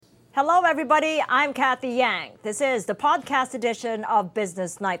Hello, everybody. I'm Kathy Yang. This is the podcast edition of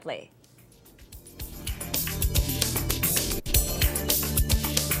Business Nightly.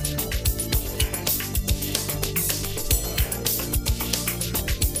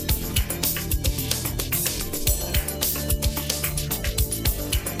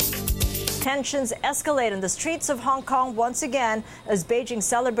 Tensions escalate in the streets of Hong Kong once again as Beijing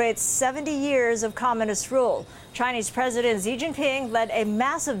celebrates 70 years of communist rule. Chinese President Xi Jinping led a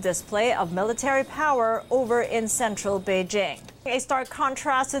massive display of military power over in central Beijing. A stark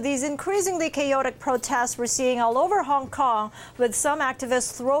contrast to these increasingly chaotic protests we're seeing all over Hong Kong, with some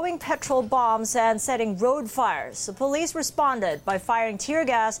activists throwing petrol bombs and setting road fires. The police responded by firing tear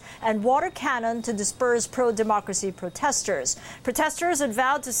gas and water cannon to disperse pro-democracy protesters. Protesters had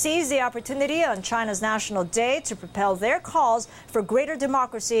vowed to seize the opportunity on China's National Day to propel their calls for greater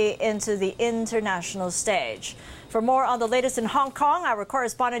democracy into the international stage. For more on the latest in Hong Kong, our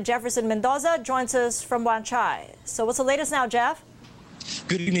correspondent Jefferson Mendoza joins us from Wan Chai. So what's the latest now, Jeff?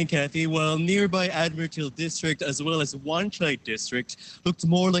 Good evening, Kathy. Well, nearby Admiralty District as well as Wan Chai District looked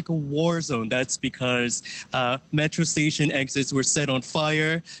more like a war zone. That's because metro station exits were set on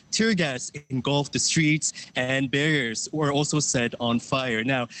fire, tear gas engulfed the streets, and barriers were also set on fire.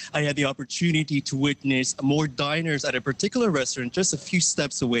 Now, I had the opportunity to witness more diners at a particular restaurant just a few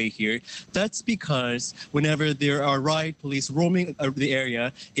steps away here. That's because whenever there are riot police roaming the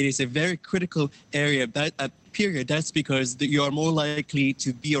area, it is a very critical area. That's because you are more likely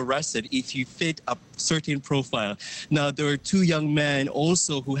to be arrested if you fit a certain profile. Now, there were two young men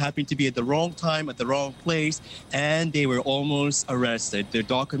also who happened to be at the wrong time, at the wrong place, and they were almost arrested. Their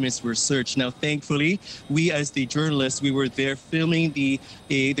documents were searched. Now, thankfully, we as the journalists, we were there filming the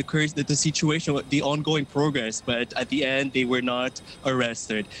situation, the ongoing progress, but at the end, they were not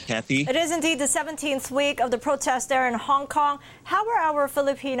arrested. Kathy? It is indeed the 17th week of the protest there in Hong Kong. How are our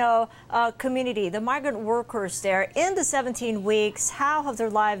Filipino community, the migrant workers there, in the 17 weeks? How have their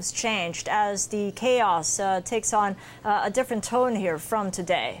lives changed as the chaos takes on a different tone here from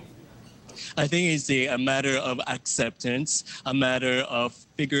today? I think it's a matter of acceptance, a matter of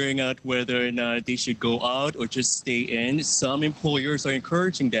figuring out whether or not they should go out or just stay in. Some employers are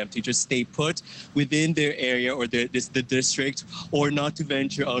encouraging them to just stay put within their area or the district, or not to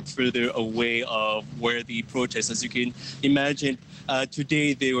venture out further away of where the protests. As you can imagine,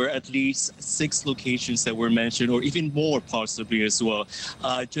 today there were at least 6 locations that were mentioned, or even more possibly as well.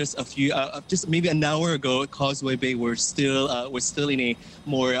 Just maybe an hour ago, Causeway Bay was still in a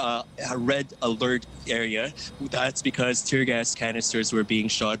more red alert area. That's because tear gas canisters were being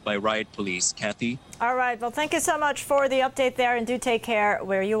shot by riot police. Kathy? All right. Well, thank you so much for the update there, and do take care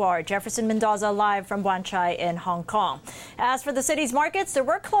where you are. Jefferson Mendoza live from Wan Chai in Hong Kong. As for the city's markets, they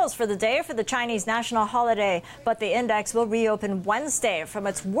were closed for the day for the Chinese national holiday, but the index will reopen Wednesday from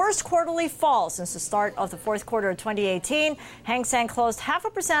its worst quarterly fall since the start of the fourth quarter of 2018. Hang Seng closed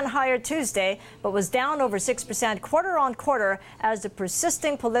 0.5% higher Tuesday, but was down over 6% quarter on quarter as the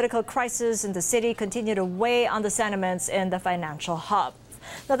persisting political crisis in the city continued to weigh on the sentiments in the financial hub.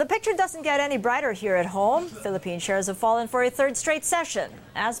 Now, the picture doesn't get any brighter here at home. Philippine shares have fallen for a third straight session.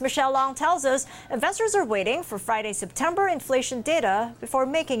 As Michelle Long tells us, investors are waiting for Friday's September inflation data before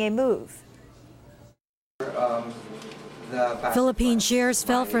making a move. Philippine shares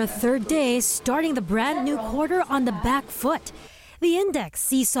fell for a third day, starting the brand new quarter on the back foot. The index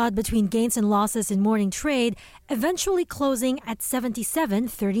seesawed between gains and losses in morning trade, eventually closing at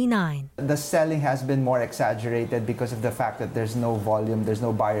 77.39. The selling has been more exaggerated because of the fact that there's no volume, there's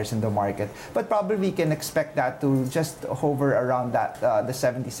no buyers in the market. But probably we can expect that to just hover around that, the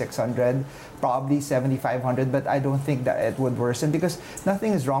 7,600, probably 7,500. But I don't think that it would worsen because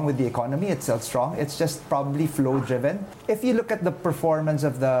nothing is wrong with the economy. It's still strong. It's just probably flow-driven. If you look at the performance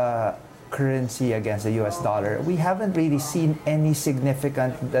of the currency against the US dollar, we haven't really seen any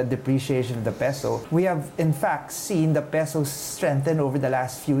significant depreciation of the peso. We have in fact seen the peso strengthen over the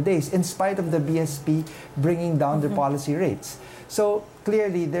last few days in spite of the BSP bringing down their policy rates. So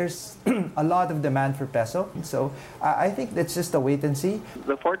clearly there's a lot of demand for peso. So I think it's just a wait and see.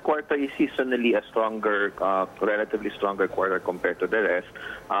 The fourth quarter is seasonally a stronger, relatively stronger quarter compared to the rest,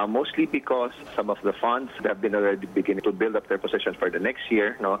 mostly because some of the funds have been already beginning to build up their position for the next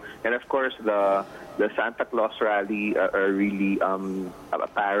year. No? And of course, the Santa Claus rally are really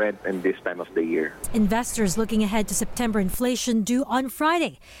apparent in this time of the year. Investors looking ahead to September inflation due on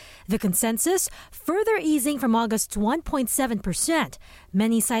Friday. The consensus, further easing from August's 1.7%,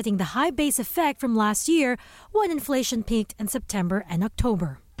 many citing the high base effect from last year when inflation peaked in September and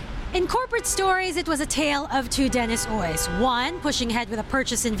October. In corporate stories, it was a tale of two Dennis Oys. One pushing ahead with a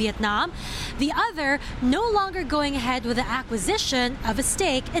purchase in Vietnam, the other no longer going ahead with the acquisition of a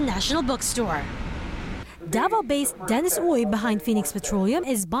stake in National Bookstore. Davao-based Dennis Oy behind Phoenix Petroleum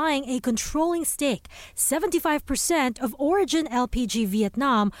is buying a controlling stake, 75% of Origin LPG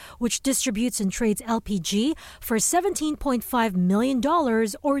Vietnam, which distributes and trades LPG for $17.5 million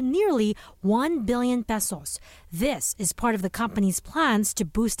or nearly 1 billion pesos. This is part of the company's plans to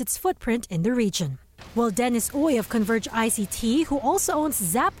boost its footprint in the region. Well, Dennis Oy of Converge ICT, who also owns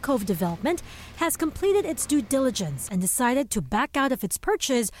Zap Cove Development, has completed its due diligence and decided to back out of its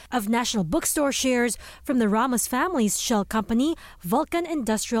purchase of National Bookstore shares from the Ramos family's shell company, Vulcan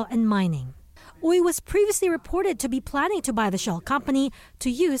Industrial and Mining. Oy was previously reported to be planning to buy the shell company to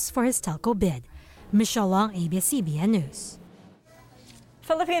use for his telco bid. Michelle Long, ABS-CBN News.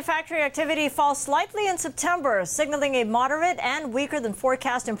 Philippine factory activity falls slightly in September, signaling a moderate and weaker than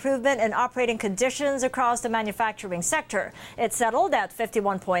forecast improvement in operating conditions across the manufacturing sector. It settled at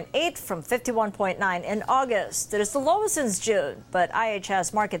 51.8 from 51.9 in August. It is the lowest since June, but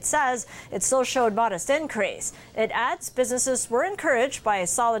IHS Markit says it still showed modest increase. It adds businesses were encouraged by a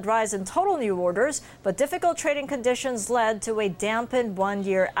solid rise in total new orders, but difficult trading conditions led to a dampened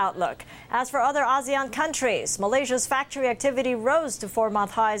one-year outlook. As for other ASEAN countries, Malaysia's factory activity rose to 4-month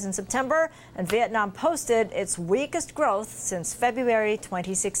highs in September, and Vietnam posted its weakest growth since February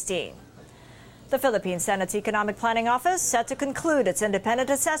 2016. The Philippine Senate's Economic Planning Office set to conclude its independent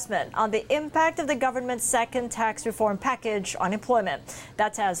assessment on the impact of the government's second tax reform package on employment.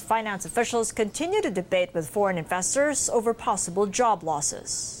 That's as finance officials continue to debate with foreign investors over possible job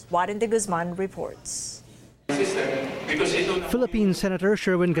losses. Warren de Guzman reports. Philippine Senator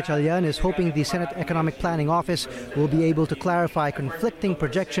Sherwin Gatchalian is hoping the Senate Economic Planning Office will be able to clarify conflicting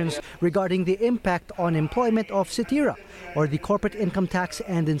projections regarding the impact on employment of CITIRA, or the Corporate Income Tax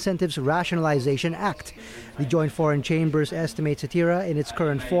and Incentives Rationalization Act. The Joint Foreign Chambers estimate CITIRA in its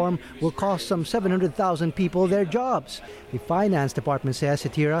current form will cost some 700,000 people their jobs. The Finance Department says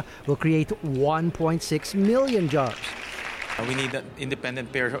CITIRA will create 1.6 million jobs. We need an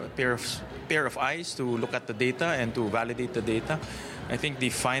independent pair of eyes to look at the data and to validate the data. I think the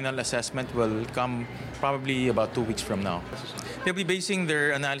final assessment will come probably about 2 weeks from now. They'll be basing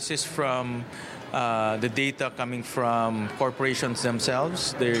their analysis from the data coming from corporations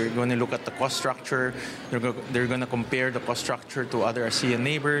themselves. They're going to look at the cost structure. They're going to compare the cost structure to other ASEAN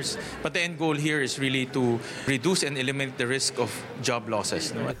neighbors. But the end goal here is really to reduce and eliminate the risk of job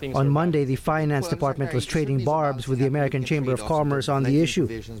losses. On Monday, the Finance Department was trading barbs with the American Chamber of Commerce on the issue.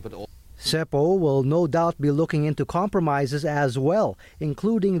 CEPO will no doubt be looking into compromises as well,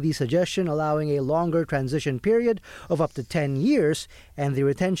 including the suggestion allowing a longer transition period of up to 10 years and the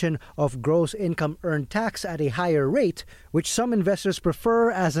retention of gross income earned tax at a higher rate, which some investors prefer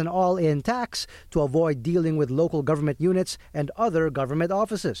as an all-in tax to avoid dealing with local government units and other government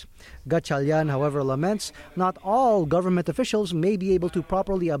offices. Gatchalian, however, laments not all government officials may be able to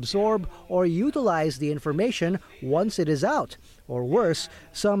properly absorb or utilize the information once it is out. Or worse,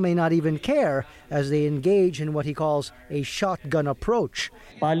 some may not even care as they engage in what he calls a shotgun approach.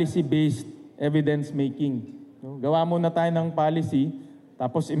 Policy-based evidence-making. Gawa muna tayo ng policy,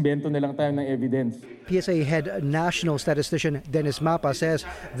 tapos imbento na lang tayo ng evidence. PSA head national statistician Dennis Mapa says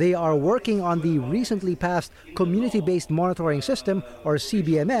they are working on the recently passed Community-Based Monitoring System, or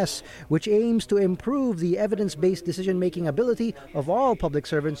CBMS, which aims to improve the evidence-based decision-making ability of all public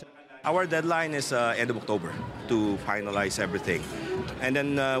servants. Our deadline is end of October to finalize everything. And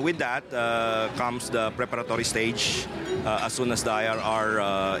then with that comes the preparatory stage as soon as the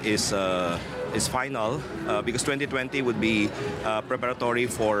IRR is final, because 2020 would be preparatory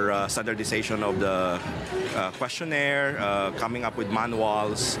for standardization of the questionnaire, coming up with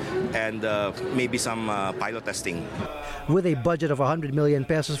manuals, and maybe some pilot testing. With a budget of 100 million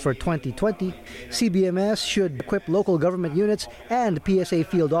pesos for 2020, CBMS should equip local government units and PSA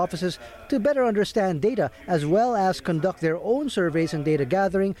field offices to better understand data as well as conduct their own surveys and data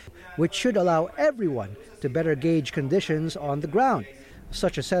gathering, which should allow everyone to better gauge conditions on the ground.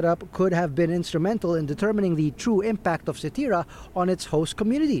 Such a setup could have been instrumental in determining the true impact of CITIRA on its host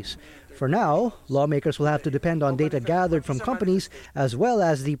communities. For now, lawmakers will have to depend on data gathered from companies as well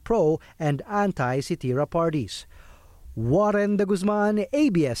as the pro- and anti-CITIRA parties. Warren de Guzman,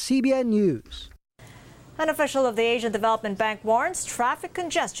 ABS-CBN News. An official of the Asian Development Bank warns traffic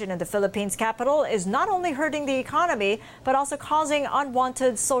congestion in the Philippines capital is not only hurting the economy, but also causing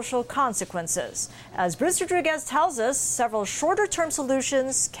unwanted social consequences. As Bruce Rodriguez tells us, several shorter-term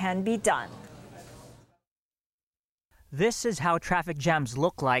solutions can be done. This is how traffic jams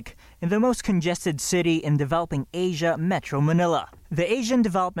look like in the most congested city in developing Asia, Metro Manila. The Asian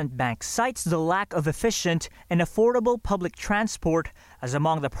Development Bank cites the lack of efficient and affordable public transport as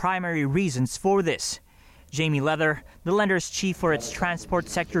among the primary reasons for this. Jamie Leather, the lender's chief for its transport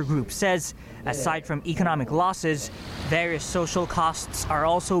sector group, says aside from economic losses, various social costs are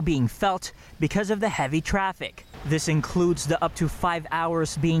also being felt because of the heavy traffic. This includes the up to 5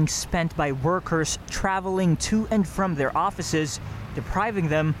 hours being spent by workers traveling to and from their offices, depriving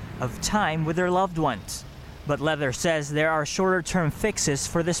them of time with their loved ones. But Leather says there are shorter-term fixes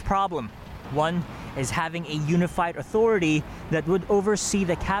for this problem. One is having a unified authority that would oversee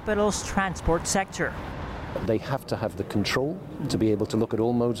the capital's transport sector. They have to have the control to be able to look at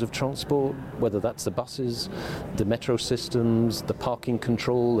all modes of transport, whether that's the buses, the metro systems, the parking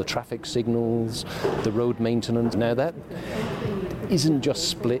control, the traffic signals, the road maintenance. Now that isn't just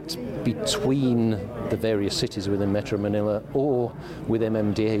split between the various cities within Metro Manila or with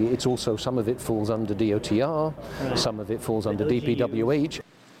MMDA. It's also some of it falls under DOTR, some of it falls under DPWH.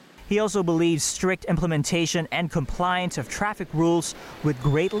 He also believes strict implementation and compliance of traffic rules would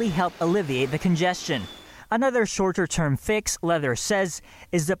greatly help alleviate the congestion. Another shorter-term fix, Leather says,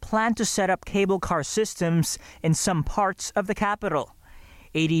 is the plan to set up cable car systems in some parts of the capital.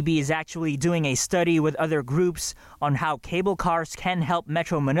 ADB is actually doing a study with other groups on how cable cars can help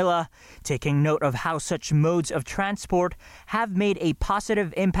Metro Manila, taking note of how such modes of transport have made a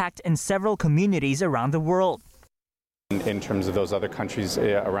positive impact in several communities around the world. In terms of those other countries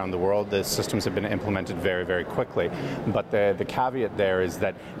around the world, the systems have been implemented very, very quickly. But the caveat there is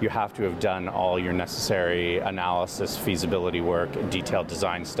that you have to have done all your necessary analysis, feasibility work, detailed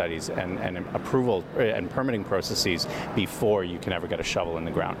design studies, and approval and permitting processes before you can ever get a shovel in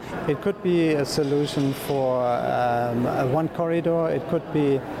the ground. It could be a solution for one corridor. It could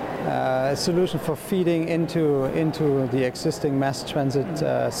be a solution for feeding into the existing mass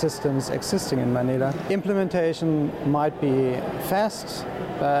transit systems existing in Manila. Implementation might be fast,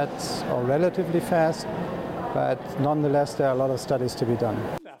 or relatively fast, but nonetheless there are a lot of studies to be done.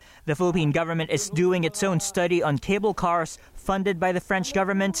 The Philippine government is doing its own study on cable cars funded by the French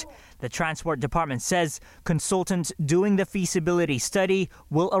government. The Transport Department says consultants doing the feasibility study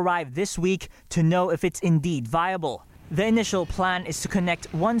will arrive this week to know if it's indeed viable. The initial plan is to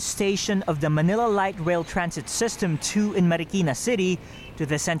connect one station of the Manila Light Rail Transit System 2 in Marikina City to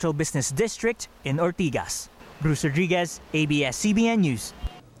the Central Business District in Ortigas. Bruce Rodriguez, ABS-CBN News.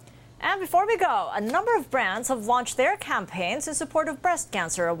 And before we go, a number of brands have launched their campaigns in support of breast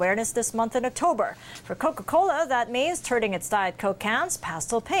cancer awareness this month in October. For Coca-Cola, that means turning its Diet Coke cans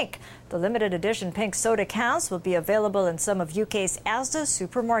pastel pink. The limited edition pink soda cans will be available in some of UK's Asda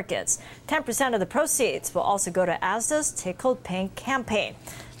supermarkets. 10% of the proceeds will also go to Asda's Tickled Pink campaign.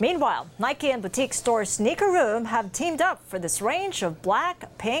 Meanwhile, Nike and boutique store Sneaker Room have teamed up for this range of black,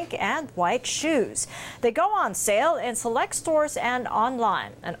 pink, and white shoes. They go on sale in select stores and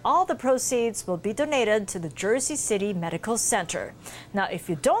online, and all the proceeds will be donated to the Jersey City Medical Center. Now, if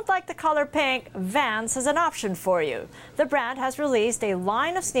you don't like the color pink, Vans has an option for you. The brand has released a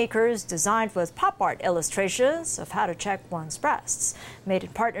line of sneakers designed with pop art illustrations of how to check one's breasts. Made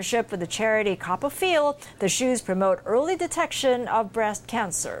in partnership with the charity CoppaFeel, the shoes promote early detection of breast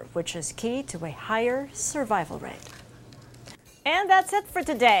cancer, which is key to a higher survival rate. And that's it for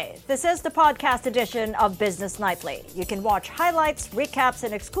today. This is the podcast edition of Business Nightly. You can watch highlights, recaps,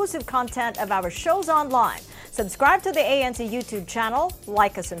 and exclusive content of our shows online. Subscribe to the ANC YouTube channel,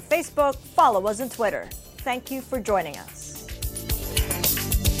 like us on Facebook, follow us on Twitter. Thank you for joining us.